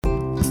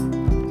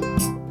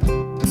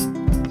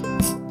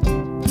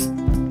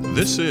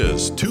This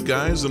is Two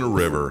Guys in a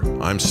River.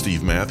 I'm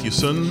Steve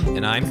Mathewson.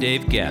 And I'm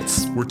Dave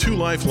Getz. We're two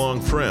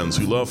lifelong friends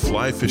who love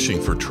fly fishing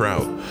for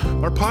trout.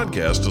 Our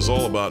podcast is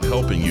all about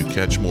helping you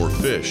catch more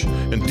fish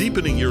and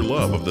deepening your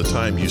love of the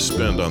time you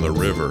spend on the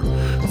river.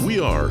 We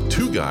are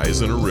Two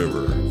Guys in a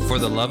River. For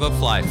the love of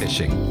fly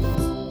fishing.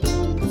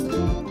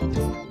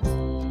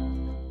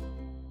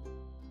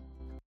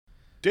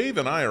 Dave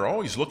and I are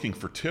always looking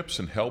for tips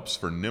and helps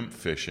for nymph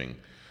fishing.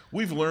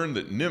 We've learned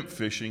that nymph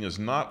fishing is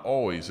not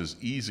always as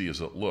easy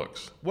as it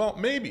looks. Well,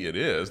 maybe it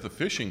is, the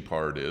fishing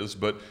part is,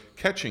 but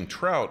catching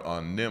trout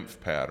on nymph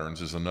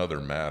patterns is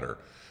another matter.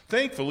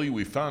 Thankfully,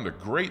 we found a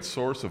great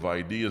source of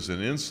ideas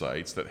and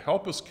insights that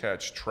help us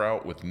catch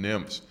trout with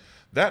nymphs.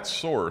 That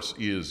source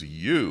is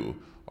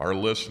you, our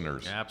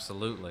listeners.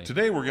 Absolutely.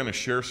 Today we're going to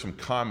share some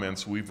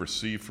comments we've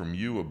received from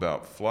you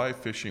about fly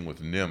fishing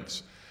with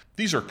nymphs.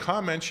 These are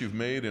comments you've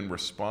made in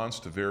response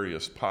to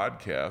various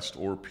podcasts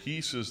or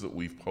pieces that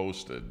we've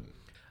posted.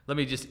 Let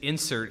me just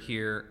insert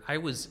here. I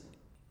was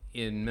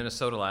in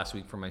Minnesota last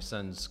week for my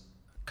son's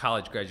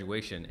college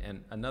graduation,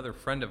 and another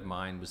friend of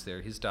mine was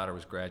there. His daughter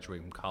was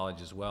graduating from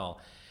college as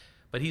well.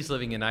 But he's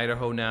living in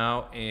Idaho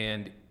now,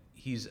 and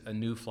he's a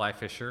new fly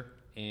fisher.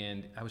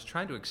 And I was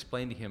trying to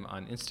explain to him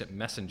on Instant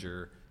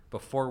Messenger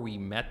before we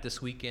met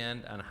this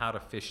weekend on how to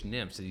fish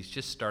nymphs, that he's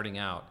just starting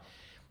out.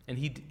 And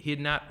he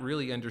had not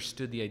really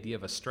understood the idea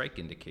of a strike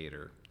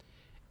indicator.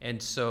 And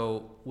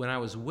so when I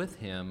was with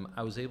him,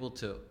 I was able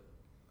to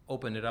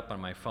open it up on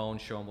my phone,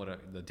 show him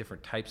the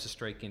different types of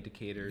strike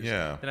indicators.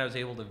 Yeah. Then I was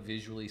able to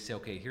visually say,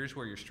 okay, here's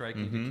where your strike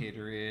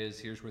indicator is,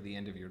 here's where the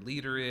end of your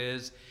leader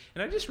is.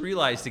 And I just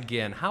realized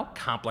again how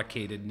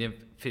complicated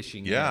nymph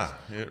fishing is. Yeah,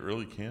 it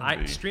really can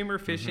be. Streamer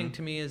fishing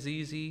to me is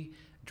easy.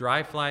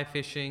 Dry fly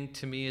fishing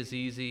to me is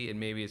easy, and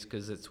maybe it's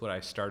because it's what I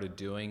started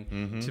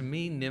doing. To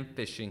me, nymph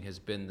fishing has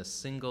been the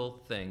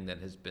single thing that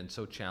has been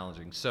so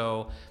challenging.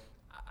 So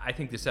I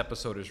think this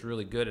episode is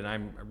really good, and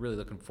I'm really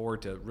looking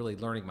forward to really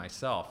learning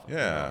myself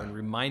and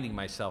reminding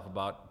myself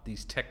about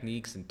these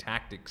techniques and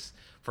tactics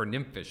for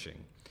nymph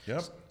fishing.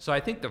 Yep. So I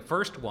think the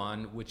first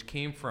one, which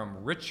came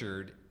from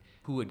Richard,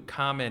 who had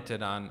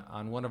commented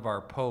on one of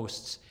our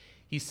posts,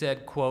 he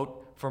said,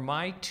 quote, "For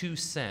my 2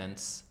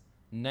 cents,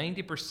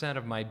 90%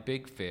 of my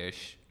big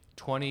fish,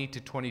 20 to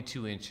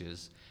 22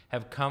 inches,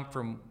 have come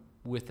from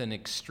with an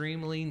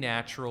extremely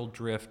natural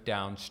drift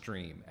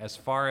downstream, as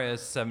far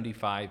as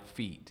 75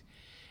 feet.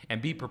 And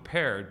be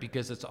prepared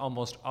because it's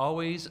almost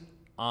always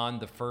on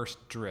the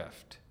first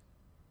drift."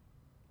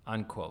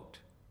 Unquote.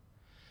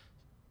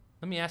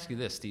 Let me ask you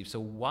this, Steve.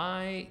 So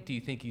why do you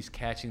think he's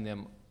catching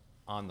them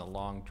on the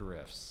long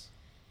drifts?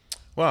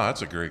 Well,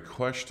 that's a great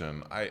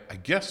question. I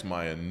guess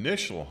my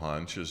initial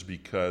hunch is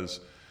because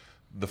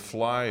the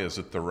fly is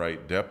at the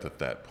right depth at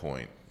that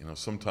point. You know,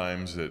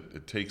 sometimes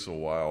it takes a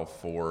while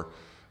for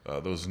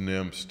those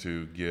nymphs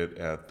to get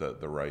at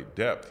the right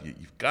depth.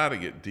 You've got to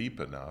get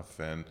deep enough,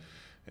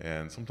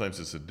 and sometimes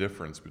it's a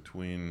difference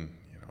between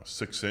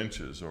 6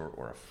 inches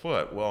or a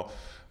foot. Well,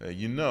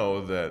 you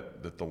know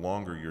that the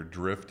longer your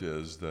drift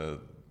is, the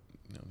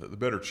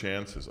better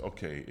chance is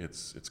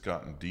it's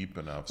gotten deep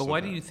enough. But why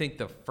do you think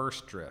the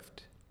first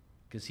drift?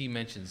 Because he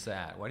mentions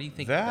that. Why do you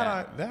think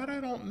that? That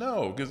I don't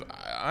know, because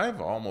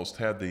I've almost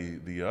had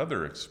the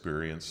other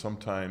experience.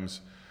 Sometimes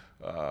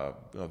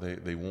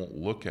they won't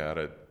look at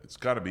it. It's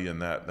got to be in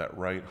that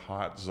right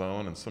hot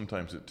zone, and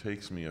sometimes it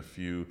takes me a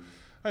few.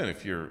 I mean,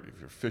 if you're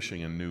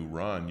fishing a new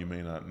run, you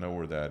may not know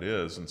where that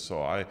is, and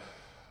so I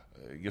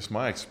guess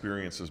my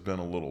experience has been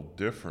a little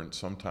different.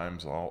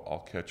 Sometimes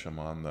I'll catch them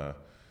on the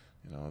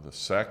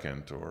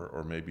second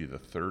or maybe the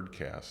third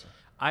cast.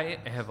 I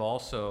have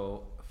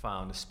also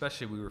found,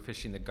 especially we were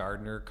fishing the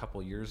Gardner a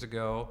couple years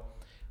ago,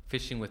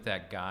 fishing with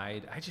that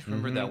guide. I just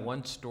remember that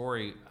one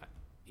story.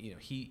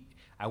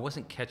 I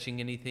wasn't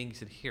catching anything. He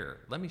said, "Here,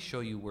 let me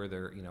show you where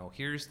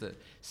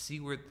see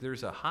where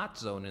there's a hot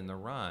zone in the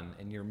run,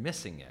 and you're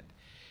missing it."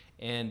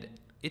 And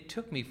it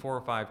took me 4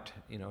 or 5,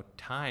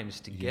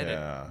 times to get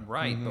it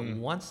right. But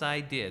once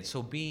I did,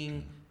 so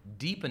being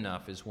deep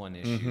enough is one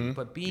issue,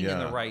 but being in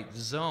the right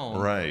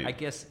zone, I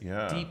guess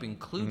deep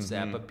includes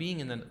that. But being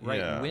in the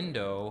right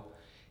window,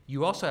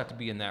 you also have to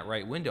be in that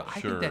right window.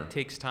 I think that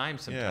takes time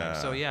sometimes.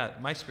 So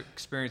my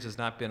experience has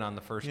not been on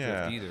the first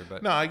drift either.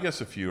 But no, I guess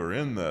if you are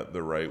in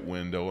the right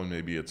window and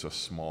maybe it's a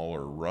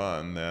smaller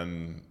run,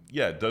 then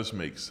it does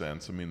make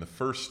sense. I mean, the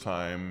first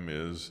time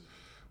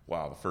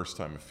the first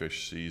time a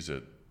fish sees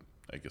it,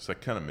 I guess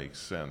that kind of makes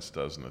sense,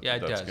 doesn't it? Yeah,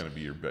 That's going to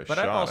be your best shot. But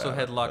I've also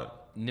had luck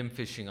nymph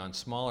fishing on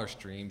smaller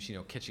streams,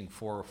 catching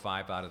 4 or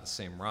 5 out of the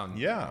same run.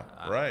 Yeah,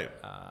 right.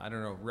 I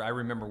don't know. I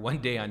remember one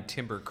day on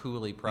Timber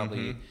Coulee,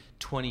 probably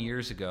 20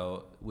 years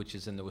ago, which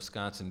is in the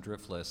Wisconsin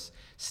Driftless,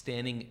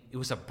 it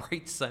was a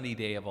bright sunny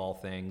day of all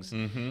things,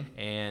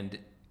 and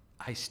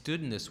I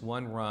stood in this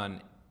one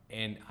run,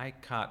 and I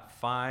caught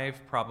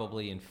 5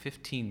 probably in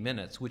 15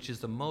 minutes, which is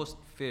the most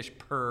fish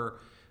per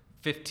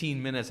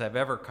 15 minutes I've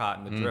ever caught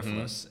in the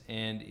Driftless,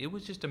 and it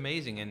was just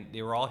amazing. And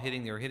they were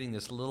hitting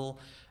this little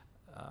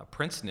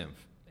Prince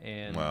nymph,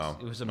 and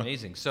it was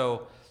amazing.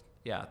 So,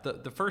 yeah,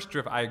 the first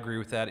drift, I agree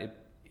with that.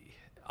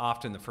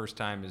 often the first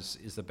time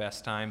is the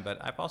best time, but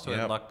I've also Yep.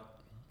 had luck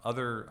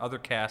other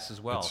casts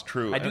as well. It's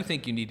true. I do And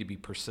think you need to be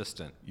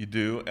persistent. you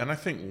do, and I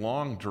think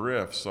long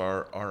drifts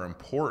are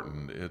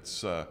important.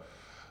 It's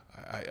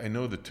I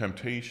know the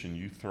temptation,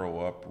 you throw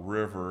up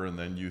river and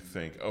then you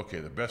think, okay,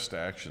 the best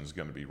action is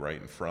going to be right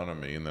in front of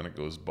me, and then it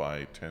goes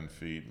by 10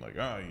 feet, and like,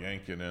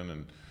 yank it in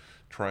and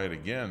try it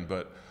again.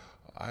 But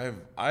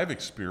I've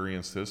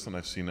experienced this, and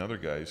I've seen other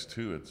guys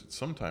too.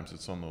 Sometimes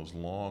it's on those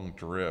long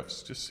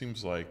drifts. It just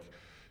seems like,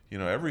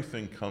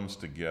 everything comes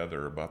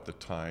together about the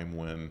time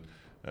when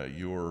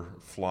your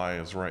fly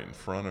is right in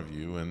front of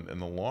you,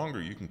 and the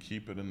longer you can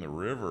keep it in the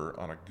river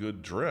on a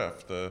good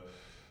drift, the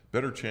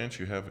better chance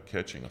you have of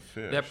catching a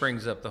fish. That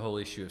brings up the whole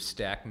issue of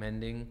stack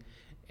mending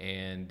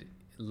and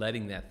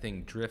letting that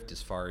thing drift as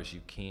far as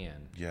you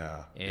can.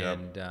 Yeah.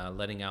 And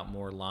letting out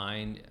more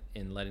line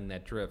and letting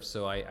that drift.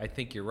 So I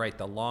think you're right.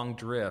 The long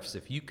drifts,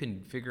 if you can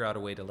figure out a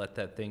way to let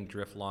that thing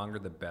drift longer,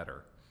 the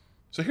better.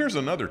 So here's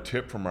another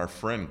tip from our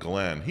friend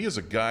Glenn. He is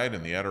a guide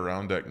in the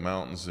Adirondack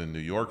Mountains in New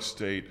York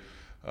State.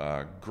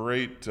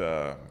 Great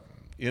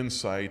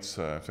insights.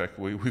 In fact,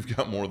 we've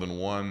got more than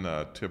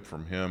one tip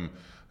from him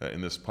in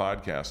this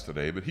podcast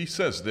today, but he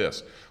says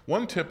this: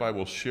 one tip I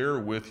will share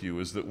with you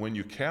is that when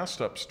you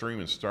cast upstream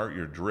and start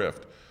your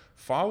drift,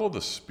 follow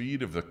the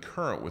speed of the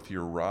current with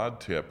your rod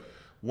tip.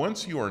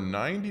 Once you are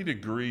 90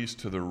 degrees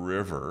to the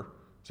river,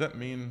 does that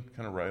mean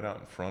kind of right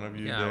out in front of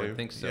you, Yeah, Dave? I would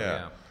think so,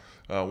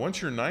 yeah.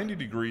 Once you're 90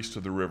 degrees to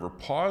the river,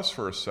 pause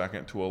for a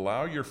second to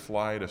allow your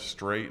fly to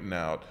straighten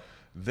out,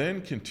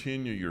 then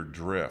continue your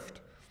drift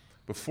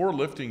before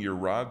lifting your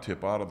rod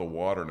tip out of the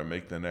water to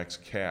make the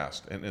next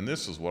cast. And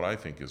this is what I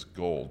think is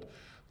gold.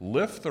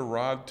 Lift the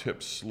rod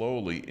tip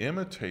slowly,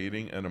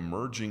 imitating an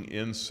emerging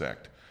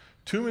insect.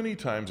 Too many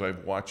times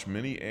I've watched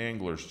many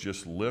anglers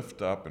just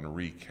lift up and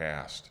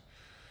recast.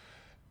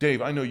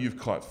 Dave, I know you've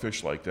caught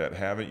fish like that,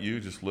 haven't you?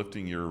 Just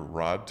lifting your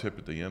rod tip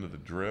at the end of the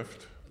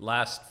drift?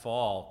 Last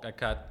fall, I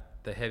caught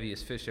the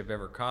heaviest fish I've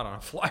ever caught on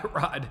a fly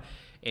rod,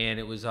 and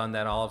it was on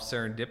that Olive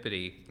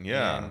Serendipity.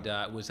 Yeah. And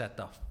it was at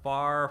the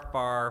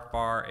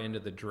far end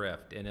of the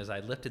drift. And as I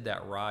lifted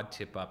that rod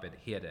tip up, it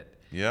hit it.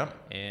 Yeah.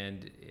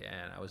 And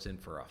I was in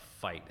for a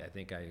fight. I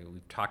think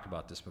we've talked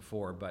about this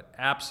before, but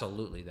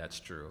absolutely that's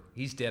true.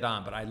 He's dead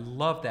on, but I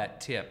love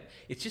that tip.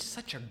 It's just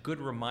such a good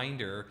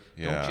reminder.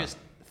 Yeah. Don't just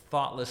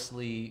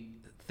thoughtlessly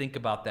think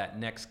about that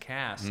next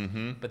cast,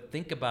 but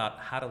think about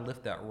how to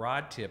lift that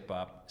rod tip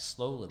up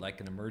slowly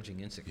like an emerging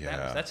insect.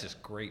 Yeah. That's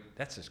just great.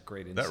 That's just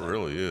great insight. That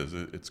really is.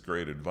 It's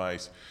great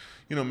advice.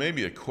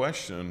 Maybe a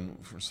question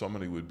for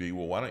somebody would be,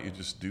 well, why don't you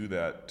just do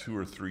that 2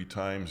 or 3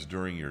 times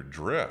during your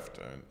drift?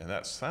 And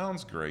that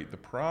sounds great. The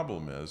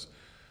problem is,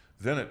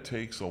 then it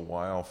takes a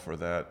while for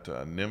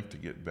that nymph to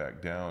get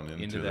back down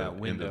into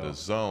the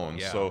zone.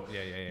 Yeah. So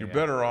Yeah. you're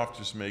better off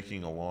just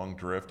making a long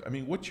drift. I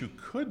mean, what you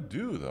could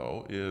do,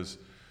 though, is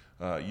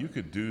you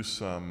could do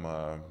some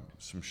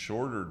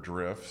shorter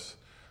drifts,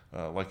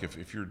 like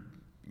if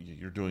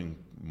you're doing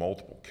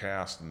multiple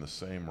casts in the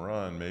same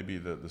run, maybe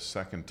the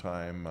second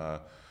time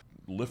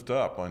lift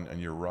up on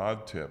your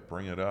rod tip,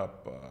 bring it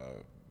up,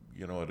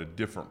 at a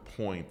different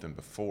point than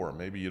before.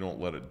 Maybe you don't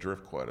let it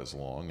drift quite as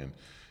long, and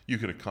you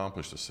could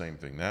accomplish the same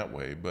thing that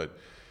way. But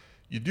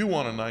you do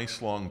want a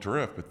nice long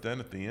drift, but then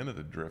at the end of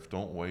the drift,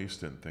 don't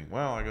waste it and think,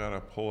 well, I got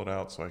to pull it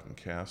out so I can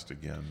cast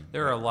again.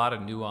 There are a lot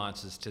of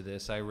nuances to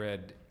this. I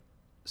read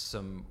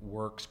some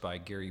works by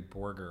Gary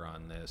Borger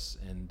on this,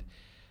 and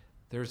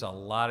there's a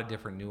lot of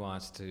different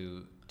nuance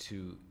to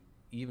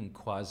even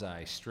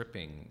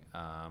quasi-stripping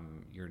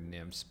your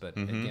nymphs, but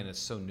again, it's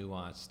so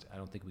nuanced, I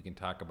don't think we can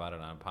talk about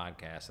it on a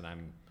podcast, and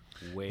I'm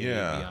way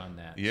beyond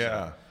that.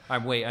 Yeah. So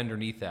I'm way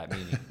underneath that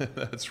meaning.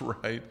 That's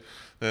right.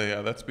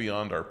 Yeah, that's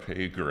beyond our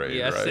pay grade,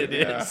 Yes, right? it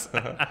is.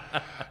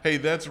 Hey,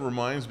 that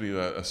reminds me,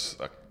 a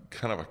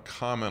kind of a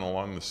comment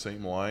along the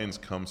same lines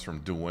comes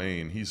from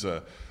Dwayne. He's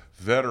a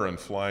veteran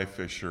fly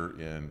fisher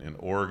in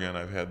Oregon.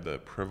 I've had the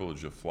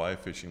privilege of fly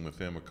fishing with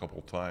him a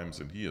couple times,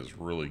 and he is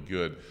really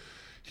good.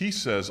 He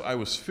says, I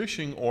was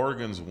fishing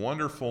Oregon's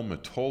wonderful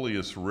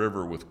Metolius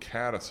River with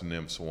caddis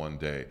nymphs one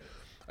day.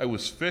 I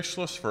was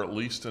fishless for at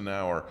least an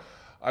hour.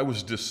 I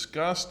was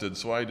disgusted,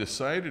 so I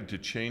decided to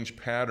change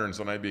patterns,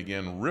 and I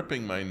began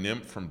ripping my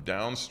nymph from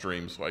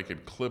downstream so I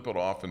could clip it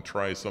off and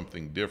try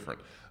something different.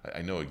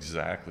 I know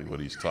exactly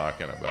what he's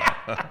talking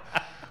about.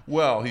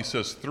 Well, he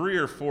says 3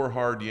 or 4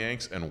 hard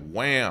yanks, and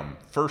wham,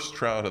 first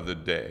trout of the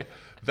day.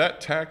 That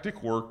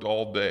tactic worked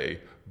all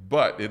day,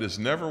 but it has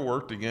never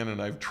worked again,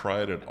 and I've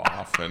tried it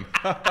often.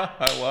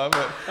 I love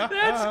it.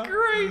 That's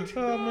great.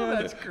 Man.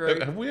 That's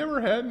great. Have we ever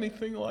had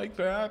anything like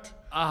that?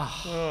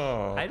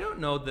 I don't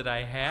know that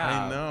I have.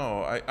 I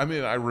know. I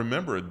mean, I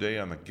remember a day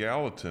on the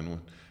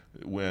Gallatin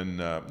when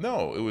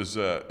it was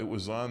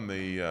on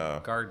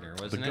the Gardner,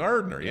 wasn't it? The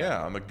Gardner,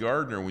 yeah, on the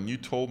Gardner, when you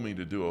told me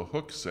to do a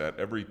hook set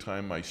every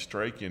time my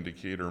strike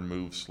indicator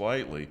moved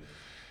slightly,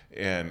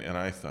 and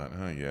I thought,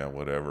 oh yeah,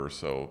 whatever.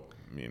 So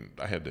I mean,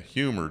 I had to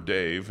humor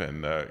Dave,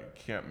 and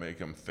can't make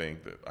him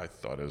think that I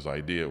thought his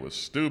idea was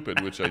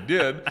stupid, which I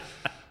did.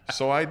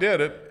 So I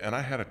did it, and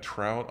I had a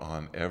trout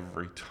on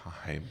every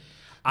time.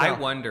 I Now,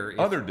 wonder if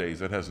other days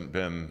that hasn't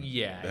been been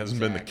the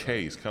exactly.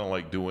 case, kind of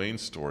like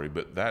Duane's story.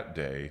 But that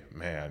day,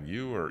 man,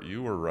 you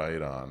were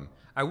right on.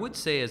 I would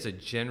say as a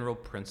general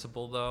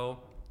principle, though,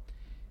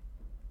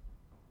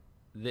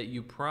 that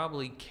you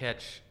probably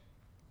catch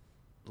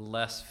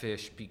less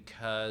fish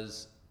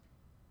because,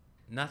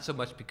 not so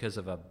much because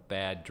of a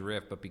bad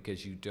drift, but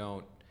because you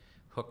don't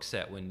hook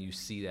set when you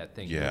see that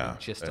thing moving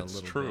just a that's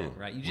little true. bit,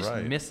 right? You just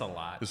Right. miss a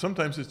lot. But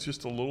sometimes it's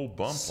just a little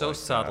bump. So like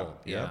subtle,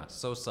 that. yeah,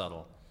 so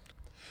subtle.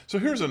 So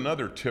here's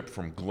another tip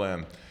from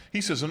Glenn.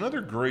 He says another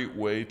great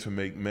way to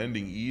make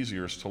mending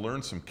easier is to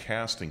learn some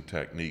casting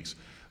techniques.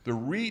 The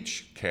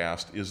reach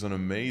cast is an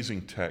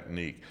amazing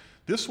technique.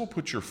 This will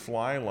put your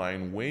fly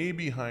line way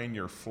behind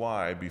your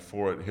fly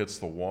before it hits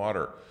the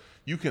water.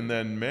 You can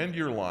then mend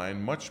your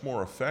line much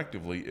more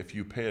effectively if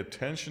you pay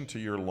attention to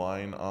your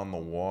line on the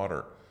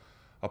water.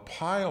 A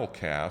pile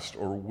cast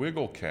or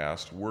wiggle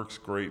cast works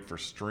great for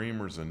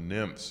streamers and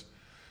nymphs.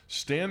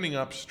 Standing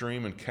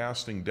upstream and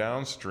casting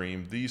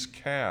downstream, these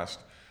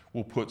casts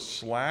will put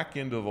slack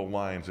into the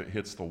lines that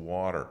hits the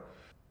water.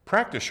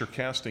 Practice your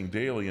casting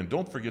daily, and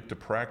don't forget to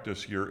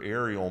practice your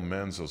aerial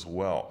mends as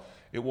well.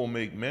 It will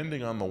make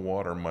mending on the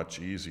water much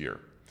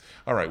easier.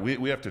 All right,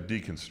 we have to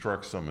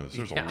deconstruct some of this.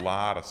 There's a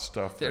lot of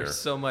stuff there. There's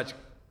so much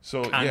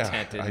So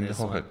content yeah, in I this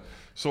know one. it.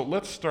 So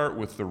let's start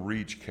with the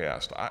reach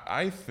cast.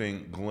 I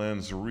think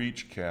Glenn's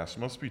reach cast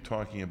must be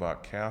talking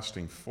about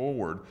casting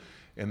forward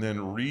and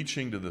then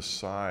reaching to the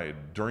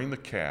side during the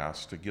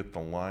cast to get the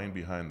line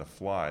behind the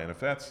fly. And if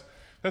that's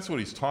what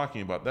he's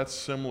talking about, that's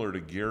similar to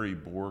Gary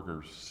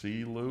Borger's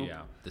C loop.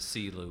 Yeah, the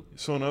C loop.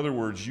 So in other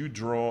words, you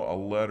draw a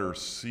letter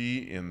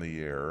C in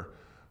the air.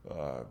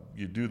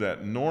 You do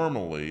that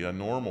normally, a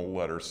normal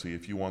letter C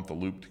if you want the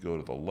loop to go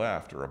to the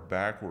left, or a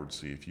backward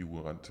C if you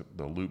want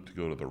the loop to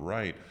go to the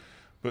right.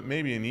 But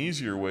maybe an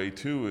easier way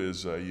too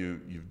is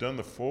you've done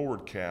the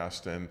forward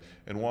cast, and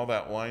while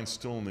that line's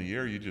still in the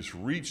air, you just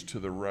reach to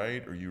the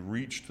right or you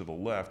reach to the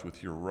left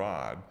with your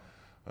rod.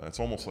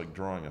 It's almost like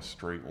drawing a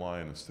straight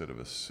line instead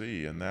of a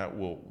C, and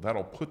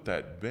that'll put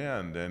that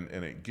bend,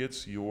 and it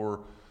gets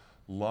your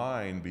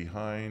line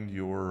behind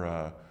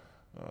your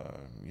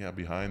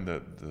behind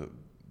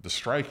the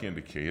strike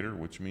indicator,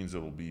 which means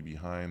it'll be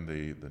behind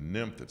the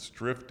nymph that's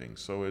drifting.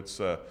 So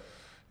it's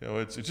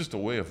it's just a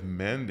way of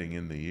mending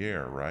in the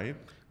air, right?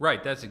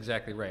 Right, that's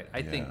exactly right.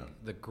 I think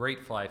the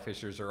great fly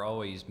fishers are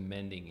always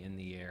mending in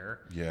the air.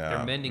 Yeah.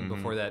 They're mending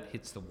before that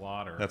hits the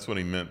water. That's what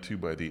he meant too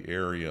by the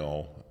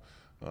aerial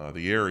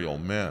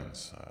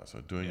mends.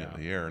 So doing it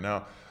in the air.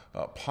 Now,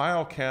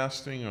 pile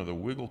casting or the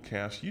wiggle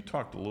cast, you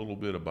talked a little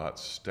bit about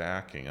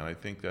stacking, and I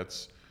think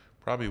that's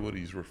probably what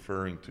he's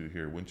referring to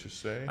here, wouldn't you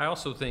say? I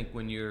also think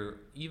when you're,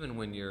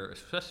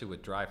 especially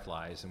with dry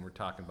flies, and we're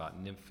talking about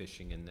nymph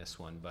fishing in this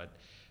one, but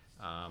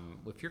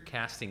if you're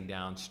casting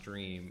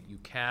downstream, you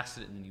cast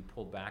it and then you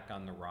pull back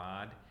on the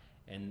rod,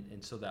 and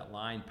so that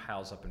line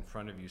piles up in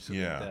front of you, so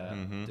that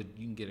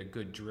you can get a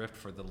good drift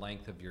for the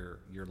length of your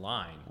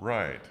line.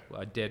 Right.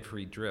 A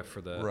dead-free drift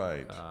for the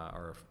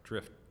or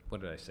drift.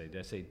 What did I say? Did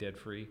I say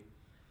dead-free?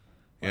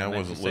 Yeah, I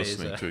wasn't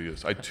listening to you.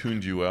 I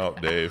tuned you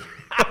out, Dave.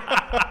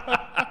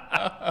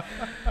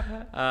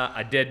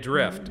 A dead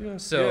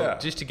drift. So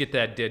just to get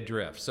that dead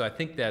drift. So I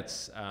think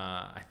that's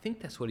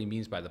what he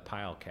means by the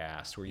pile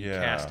cast, where you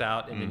cast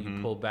out and then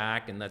you pull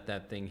back and let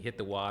that thing hit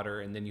the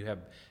water, and then you have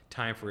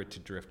time for it to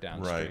drift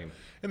downstream. Right.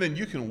 And then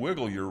you can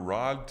wiggle your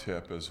rod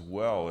tip as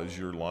well as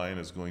your line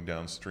is going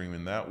downstream,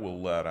 and that will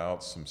let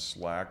out some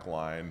slack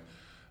line.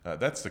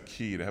 That's the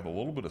key, to have a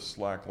little bit of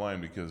slack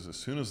line, because as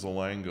soon as the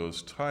line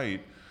goes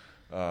tight,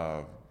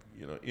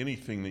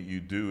 anything that you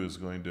do is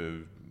going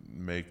to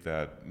make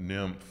that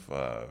nymph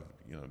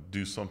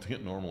do something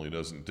it normally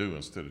doesn't do,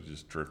 instead of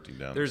just drifting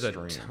down There's the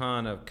stream. a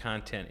ton of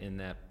content in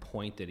that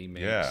point that he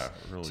makes. Yeah, it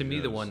really to me,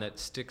 the is. one that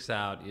sticks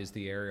out is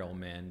the aerial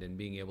mend and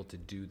being able to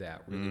do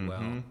that really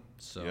well.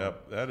 So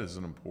Yep, that is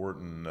an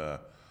important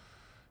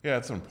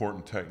it's an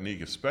important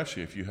technique,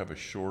 especially if you have a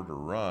shorter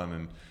run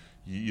and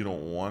you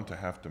don't want to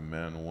have to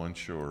mend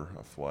once your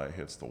fly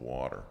hits the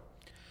water.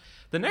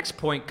 the next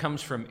point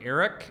comes from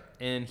Eric,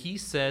 and he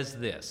says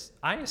this: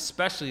 I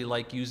especially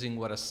like using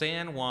what a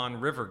San Juan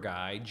River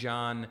guy,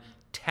 John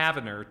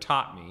Tavener,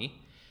 taught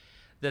me,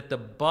 that the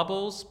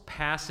bubbles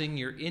passing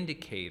your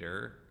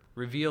indicator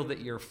reveal that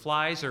your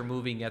flies are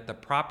moving at the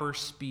proper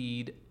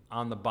speed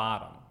on the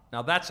bottom.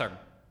 Now that's a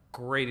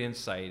great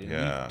insight, and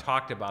we've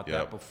talked about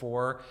that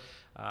before.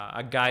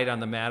 A guide on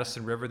the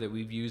Madison River that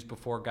we've used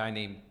before, a guy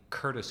named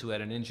Curtis, who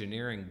had an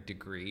engineering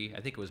degree. I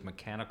think it was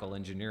mechanical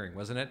engineering,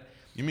 wasn't it?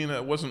 You mean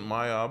that wasn't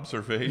my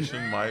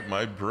observation,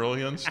 my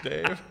brilliance,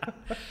 Dave?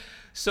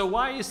 So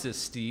why is this,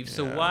 Steve?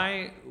 So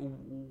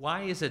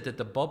why is it that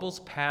the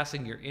bubbles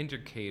passing your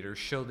indicator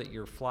show that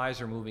your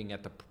flies are moving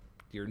at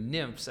your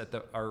nymphs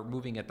are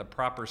moving at the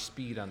proper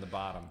speed on the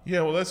bottom?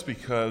 Yeah, well, that's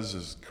because,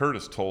 as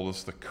Curtis told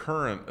us, the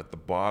current at the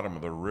bottom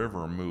of the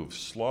river moves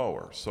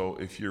slower. So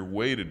if your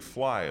weighted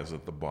fly is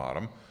at the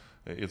bottom,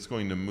 it's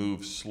going to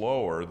move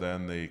slower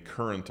than the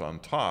current on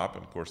top.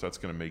 And of course, that's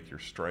going to make your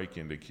strike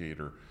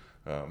indicator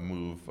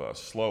move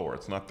slower.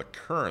 It's not the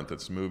current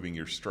that's moving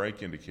your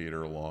strike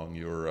indicator along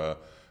your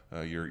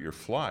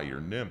fly. Your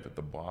nymph at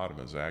the bottom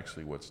is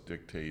actually what's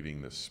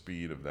dictating the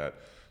speed of that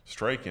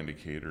strike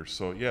indicator.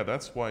 So yeah,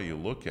 that's why you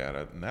look at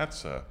it, and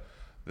that's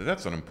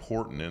an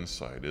important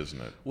insight,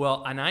 isn't it?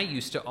 Well, and I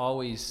used to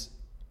always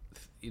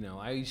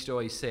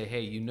say, hey,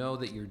 you know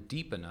that you're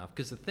deep enough,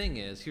 because the thing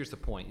is, here's the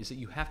point, is that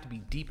you have to be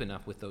deep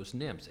enough with those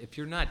nymphs. If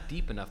you're not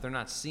deep enough, they're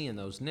not seeing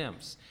those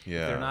nymphs.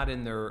 Yeah.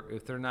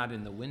 If they're not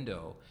in the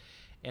window.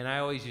 And I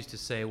always used to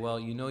say, well,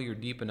 you know you're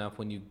deep enough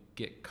when you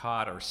get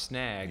caught or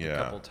snagged a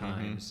couple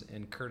times. Mm-hmm.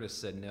 And Curtis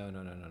said,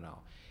 no.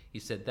 He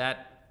said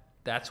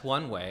that's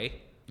one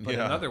way, but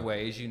another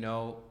way is,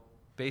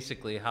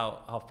 basically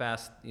how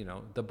fast,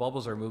 the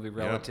bubbles are moving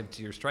relative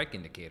to your strike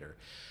indicator.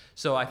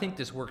 So I think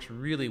this works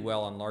really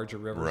well on larger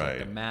rivers like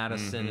the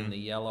Madison and the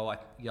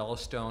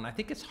Yellowstone. I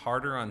think it's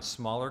harder on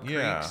smaller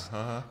creeks,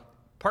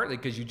 partly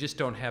because you just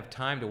don't have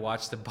time to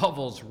watch the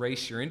bubbles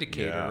race your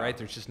indicator, right?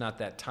 There's just not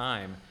that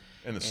time.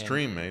 And the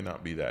stream may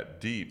not be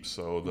that deep,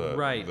 so the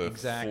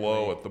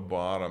flow at the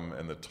bottom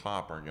and the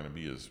top aren't going to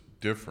be as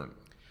different.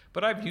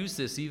 But I've used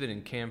this even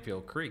in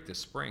Canfield Creek this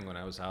spring when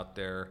I was out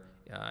there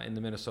in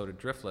the Minnesota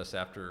Driftless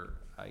after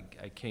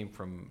I came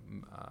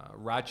from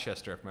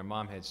Rochester after my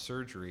mom had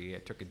surgery. I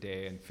took a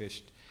day and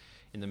fished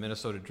in the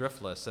Minnesota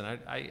Driftless, and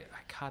I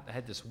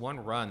had this one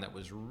run that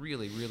was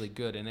really, really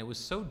good, and it was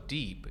so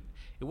deep.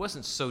 It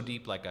wasn't so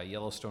deep like a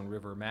Yellowstone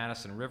River,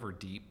 Madison River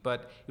deep,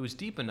 but it was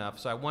deep enough.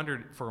 So I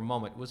wondered for a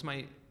moment, was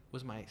my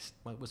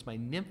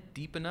nymph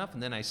deep enough?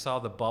 And then I saw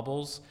the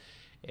bubbles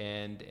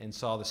and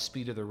saw the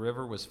speed of the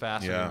river was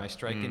faster than my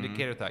strike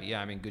indicator. Thought,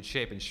 I'm in good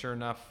shape, and sure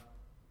enough,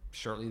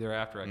 shortly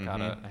thereafter,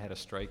 I had a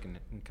strike and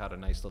caught a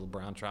nice little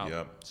brown trout.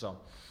 Yep.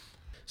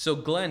 So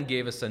Glenn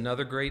gave us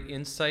another great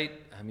insight.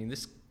 I mean,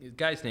 the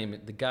guide's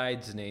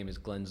name is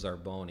Glenn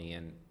Zarboni,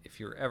 and if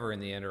you're ever in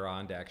the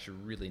Adirondacks, you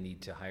really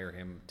need to hire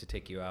him to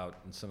take you out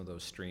in some of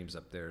those streams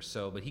up there.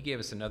 But he gave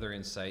us another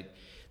insight.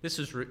 This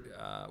was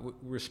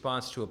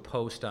response to a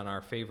post on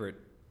our favorite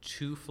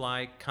two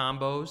fly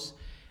combos,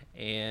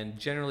 and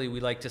generally we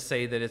like to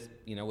say that it's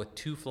with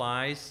two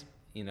flies.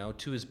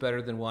 Two is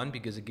better than one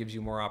because it gives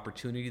you more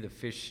opportunity. The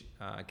fish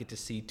get to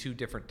see two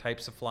different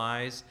types of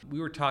flies. We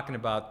were talking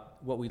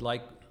about what we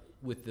like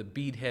with the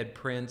beadhead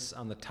prints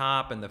on the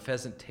top and the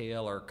pheasant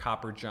tail or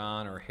copper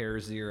john or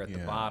hare's ear at the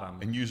bottom.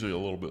 And usually a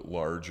little bit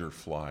larger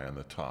fly on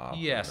the top.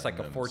 Yes, like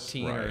a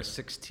 14 or a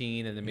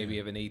 16, and then maybe you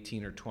have an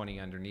 18 or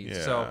 20 underneath.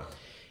 Yeah. So,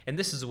 and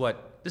this is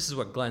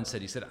what Glenn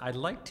said. He said, I'd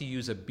like to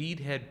use a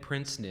beadhead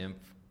prince nymph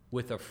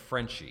with a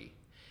Frenchie.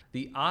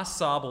 The Au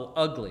Sable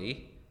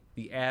Ugly,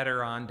 the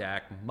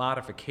Adirondack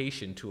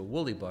modification to a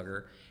woolly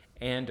bugger,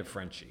 and a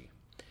Frenchie.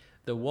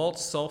 The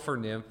Waltz Sulphur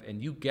Nymph,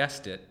 and you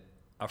guessed it,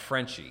 a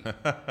Frenchie.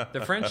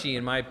 The Frenchie,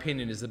 in my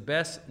opinion, is the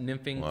best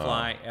nymphing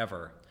fly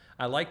ever.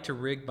 I like to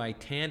rig my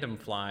tandem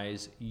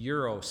flies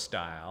Euro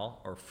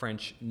style, or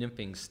French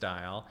nymphing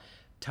style,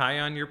 tie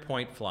on your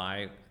point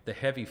fly, the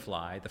heavy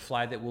fly, the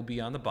fly that will be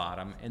on the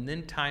bottom, and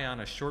then tie on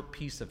a short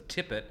piece of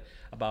tippet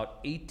about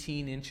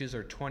 18 inches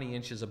or 20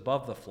 inches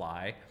above the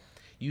fly,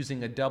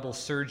 using a double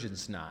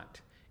surgeon's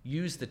knot.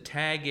 Use the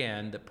tag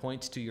end that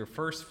points to your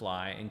first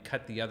fly and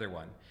cut the other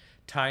one.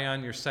 Tie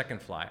on your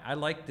second fly. I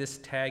like this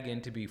tag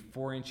end to be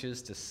 4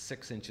 inches to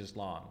 6 inches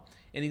long.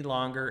 Any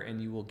longer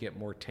and you will get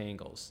more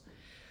tangles.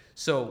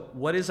 So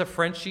what is a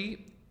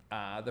Frenchie?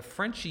 The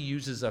Frenchie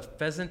uses a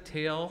pheasant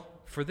tail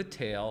for the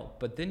tail,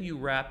 but then you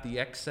wrap the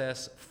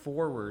excess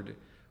forward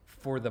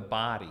for the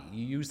body.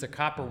 You use the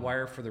copper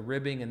wire for the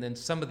ribbing, and then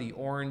some of the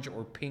orange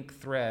or pink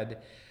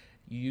thread,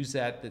 you use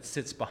that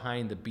sits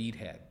behind the bead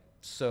head.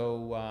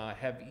 So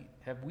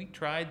have we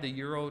tried the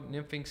Euro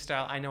nymphing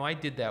style? I know I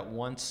did that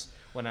once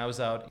when I was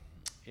out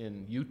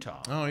in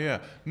Utah. Oh, yeah.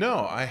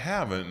 No, I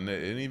haven't.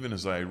 And even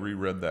as I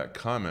reread that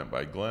comment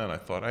by Glenn, I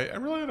thought, I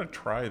really ought to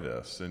try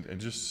this and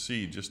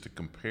just to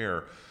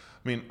compare.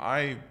 I mean,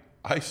 I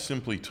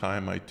simply tie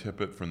my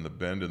tippet from the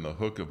bend in the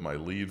hook of my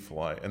lead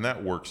fly, and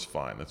that works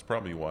fine. That's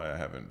probably why I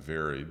haven't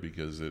varied,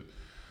 because it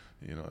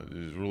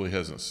really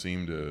hasn't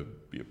seemed to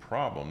be a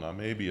problem. Now,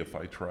 maybe if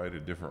I tried a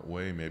different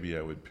way, maybe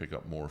I would pick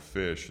up more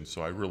fish, and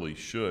so I really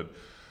should.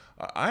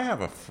 I have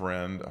a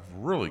friend, a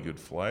really good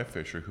fly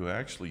fisher, who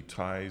actually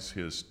ties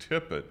his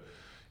tippet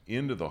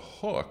into the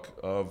hook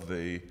of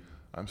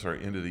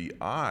into the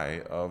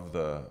eye of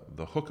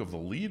the hook of the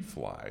lead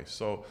fly.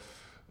 So,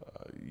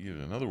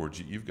 in other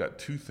words, you've got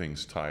two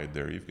things tied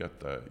there. You've got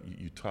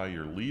you tie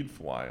your lead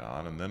fly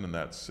on, and then in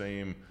that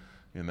same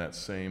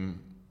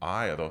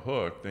eye of the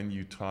hook, then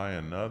you tie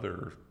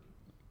another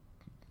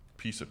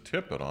piece of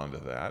tippet onto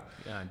that.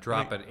 Yeah,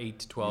 drop it 8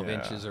 to 12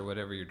 inches or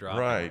whatever you're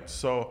dropping. Right.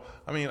 So,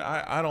 I mean,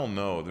 I don't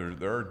know.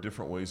 There are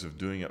different ways of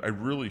doing it. I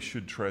really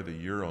should try the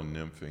Euro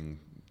nymphing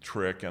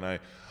trick. And I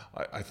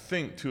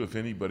think, too, if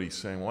anybody's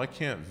saying, well, I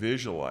can't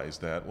visualize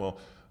that, well,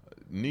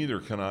 Neither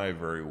can I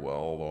very well,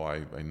 although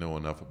I know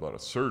enough about a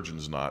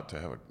surgeon's knot to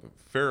have a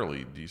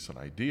fairly decent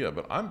idea.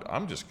 But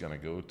I'm just going to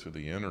go to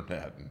the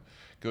internet and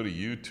go to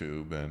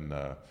YouTube, and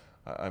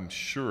I'm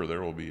sure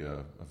there will be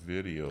a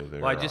video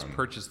there. Well, I just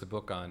purchased the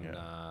book on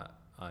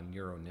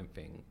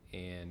neuronymphing,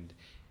 and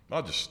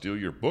I'll just steal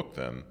your book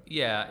then.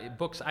 yeah,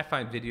 books. I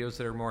find videos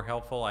that are more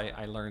helpful.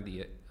 I learned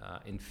the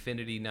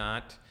infinity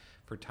knot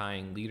for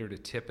tying leader to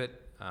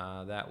tippet.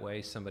 That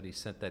way, somebody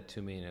sent that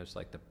to me, and it was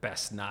like the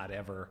best knot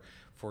ever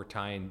for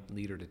tying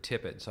leader to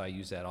tippet. So I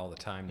use that all the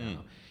time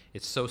now.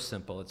 It's so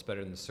simple. It's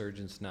better than the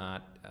surgeon's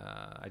knot.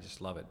 I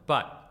just love it.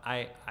 But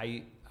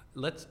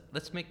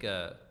let's make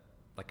a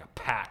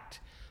pact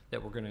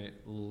that we're going to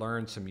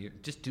learn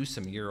just do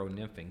some Euro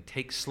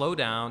nymphing. Slow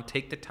down,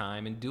 take the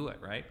time, and do it,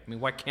 right? I mean,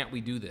 why can't we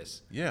do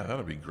this? Yeah,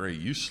 that'll be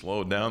great. You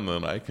slow down,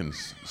 then I can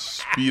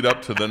speed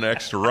up to the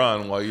next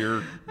run while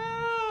you're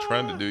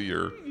trying to do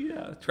your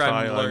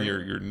tie on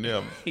your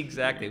nymph.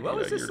 Exactly. What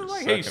was this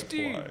like? Hey,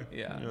 Steve. Fly.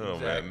 Yeah. Oh,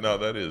 exactly. Man. No,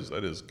 that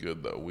is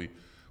good, though.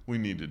 We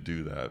need to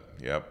do that.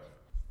 Yep.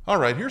 All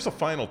right, here's a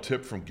final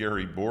tip from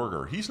Gary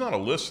Borger. He's not a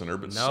listener,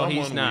 but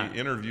someone we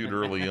interviewed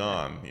early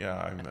on. Yeah,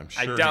 I'm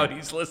sure. I doubt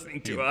he's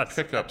listening to us.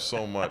 Pick up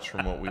so much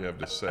from what we have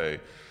to say.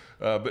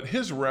 But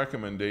his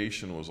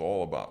recommendation was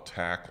all about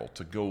tackle,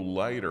 to go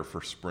lighter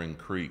for spring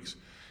creeks.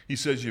 He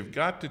says you've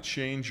got to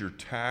change your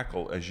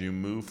tackle as you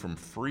move from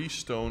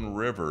freestone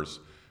rivers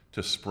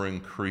to spring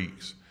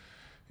creeks.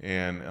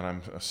 And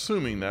I'm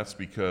assuming that's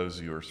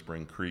because your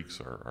spring creeks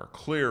are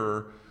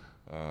clearer.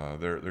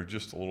 They're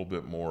just a little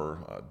bit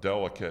more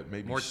delicate,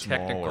 maybe more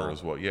smaller technical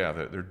as well. Yeah,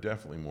 they're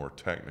definitely more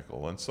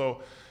technical. And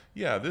so,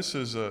 yeah, this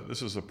is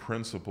a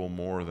principle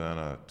more than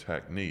a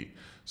technique.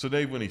 So,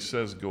 Dave, when he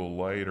says go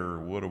lighter,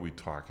 what are we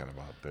talking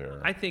about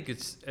there? I think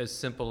it's as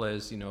simple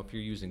as, if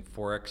you're using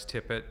 4X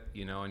tippet,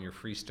 on your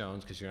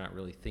freestones because you're not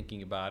really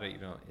thinking about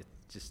it, it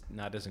just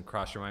doesn't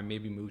cross your mind.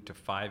 Maybe move to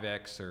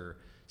 5X or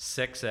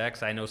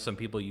 6X. I know some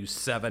people use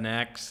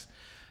 7X.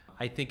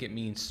 I think it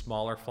means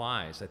smaller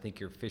flies. I think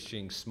you're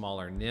fishing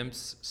smaller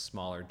nymphs,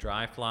 smaller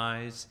dry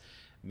flies,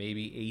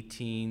 maybe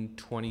 18,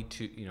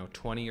 22,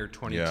 20 or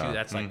 22. Yeah.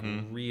 That's like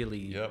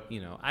really,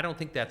 I don't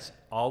think that's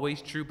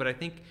always true, but I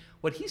think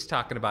what he's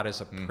talking about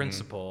is a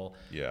principle.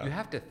 Yeah. You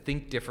have to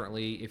think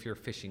differently if you're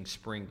fishing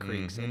spring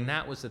creeks. And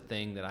that was the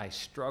thing that I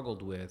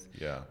struggled with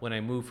when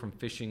I moved from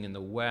fishing in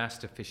the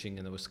West to fishing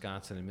in the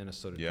Wisconsin and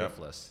Minnesota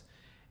driftless.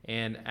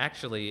 And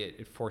actually,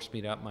 it forced me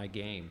to up my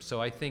game.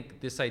 So I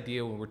think this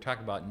idea when we're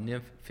talking about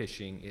nymph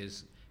fishing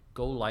is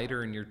go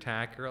lighter in your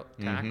tackle,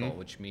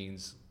 which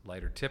means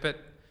lighter tippet,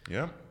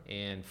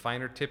 and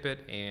finer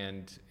tippet,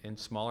 and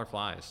smaller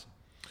flies.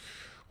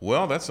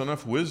 Well, that's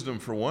enough wisdom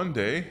for one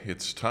day.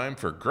 It's time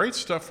for great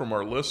stuff from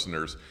our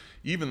listeners,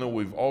 even though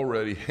we've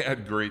already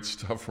had great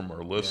stuff from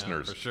our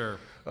listeners. Yeah, for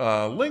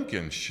sure.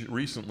 Lincoln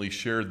recently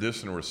shared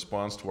this in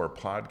response to our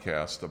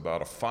podcast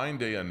about a fine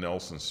day on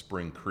Nelson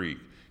Spring Creek.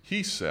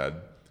 He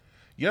said,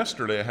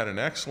 "Yesterday I had an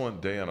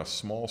excellent day on a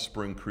small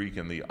spring creek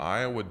in the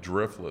Iowa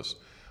Driftless.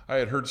 I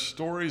had heard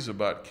stories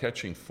about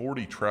catching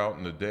 40 trout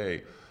in a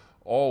day,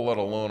 all let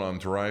alone on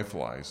dry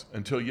flies.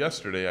 Until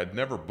yesterday I'd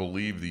never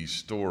believed these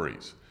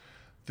stories.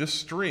 This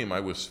stream I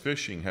was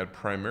fishing had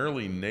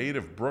primarily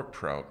native brook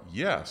trout.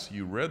 Yes,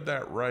 you read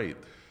that right.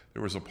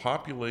 There was a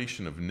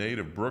population of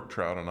native brook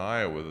trout in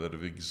Iowa that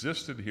have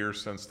existed here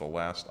since the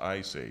last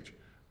ice age."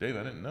 Dave,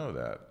 I didn't know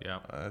that. Yeah.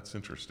 That's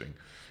interesting.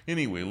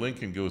 Anyway,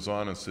 Lincoln goes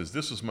on and says,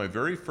 "This is my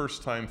very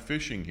first time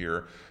fishing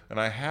here,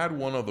 and I had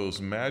one of those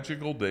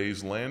magical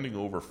days landing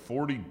over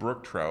 40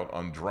 brook trout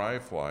on dry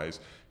flies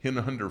in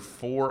under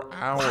 4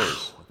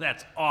 hours. Wow,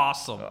 that's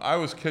awesome. I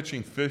was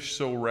catching fish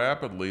so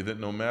rapidly that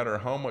no matter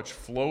how much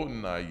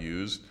floating I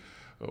used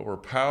or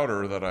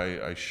powder that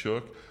I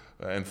shook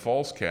and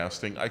false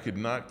casting, I could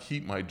not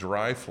keep my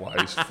dry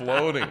flies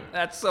floating."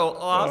 That's so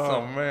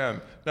awesome. Oh,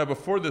 man. Now,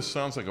 before this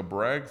sounds like a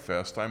brag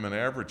fest, I'm an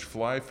average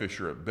fly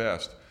fisher at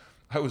best.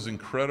 I was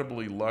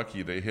incredibly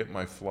lucky they hit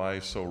my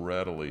flies so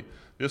readily.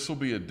 This will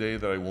be a day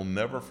that I will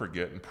never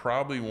forget and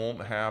probably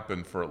won't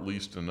happen for at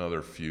least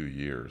another few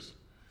years.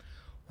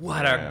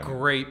 What a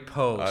great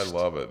post. I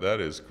love it.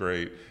 That is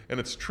great. And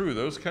it's true.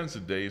 Those kinds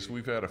of days,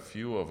 we've had a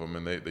few of them,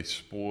 and they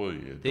spoil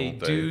you, don't they?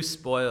 They do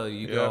spoil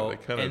you. Go, they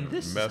kind and of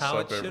this mess is how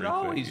up it should everything.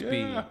 always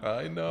be.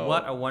 I know.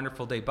 What a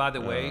wonderful day. By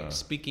the way,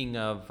 speaking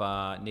of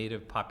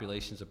native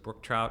populations of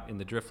brook trout in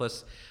the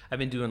driftless, I've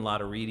been doing a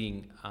lot of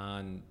reading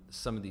on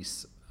some of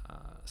these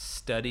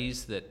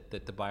studies that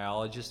the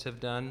biologists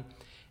have done.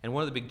 And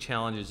one of the big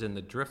challenges in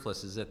the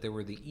driftless is that there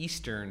were the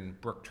eastern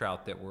brook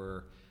trout that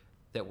were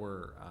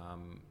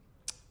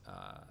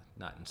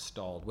not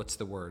installed. What's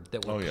the word?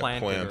 That were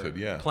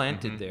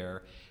planted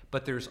there.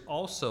 But there's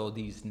also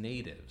these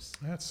natives.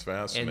 That's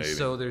fascinating. And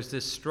so there's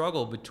this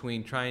struggle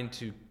between trying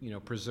to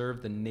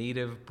preserve the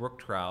native brook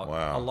trout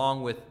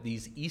along with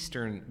the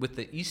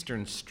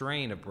eastern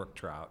strain of brook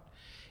trout,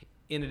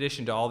 in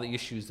addition to all the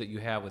issues that you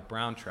have with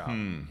brown trout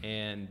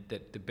and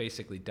that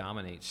basically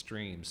dominate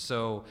streams.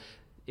 So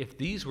if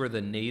these were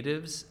the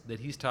natives that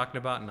he's talking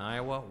about in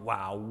Iowa,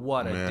 wow,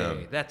 what a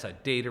day. That's a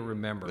day to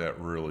remember. That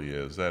really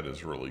is. That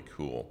is really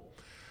cool.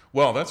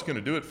 Well, that's going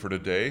to do it for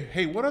today.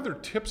 Hey, what other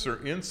tips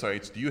or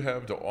insights do you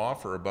have to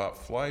offer about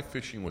fly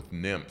fishing with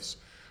nymphs?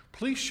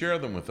 Please share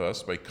them with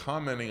us by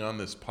commenting on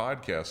this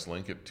podcast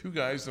link at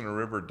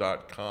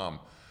twoguysinaRiver.com.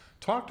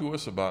 Talk to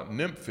us about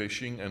nymph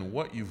fishing and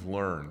what you've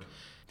learned.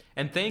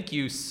 And thank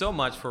you so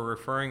much for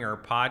referring our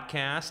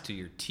podcast to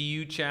your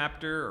TU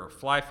chapter or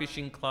fly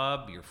fishing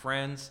club, your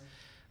friends.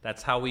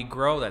 That's how we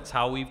grow. That's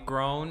how we've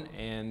grown.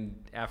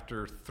 And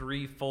after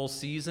 3 full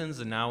seasons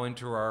and now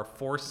into our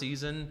 4th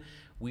season,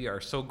 we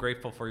are so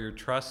grateful for your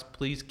trust.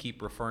 Please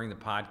keep referring the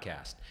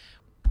podcast.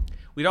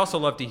 We'd also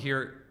love to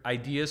hear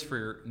ideas for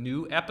your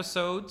new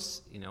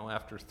episodes.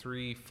 After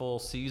 3 full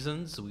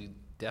seasons, we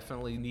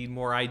definitely need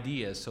more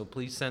ideas. So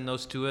please send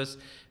those to us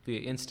via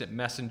instant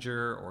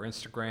messenger or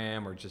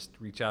Instagram, or just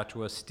reach out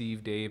to us,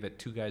 Steve, Dave at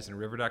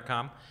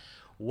twoguysinaRiver.com.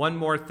 One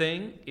more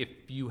thing, if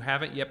you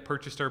haven't yet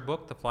purchased our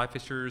book, The Fly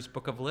Fisher's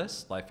Book of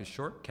Lists, Life is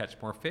Short, Catch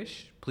More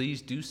Fish,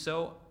 please do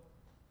so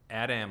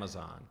at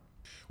Amazon.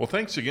 Well,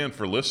 thanks again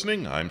for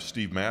listening. I'm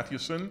Steve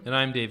Mathewson. And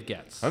I'm Dave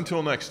Getz.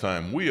 Until next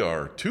time, we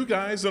are Two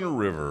Guys in a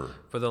River.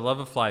 For the love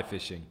of fly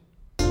fishing.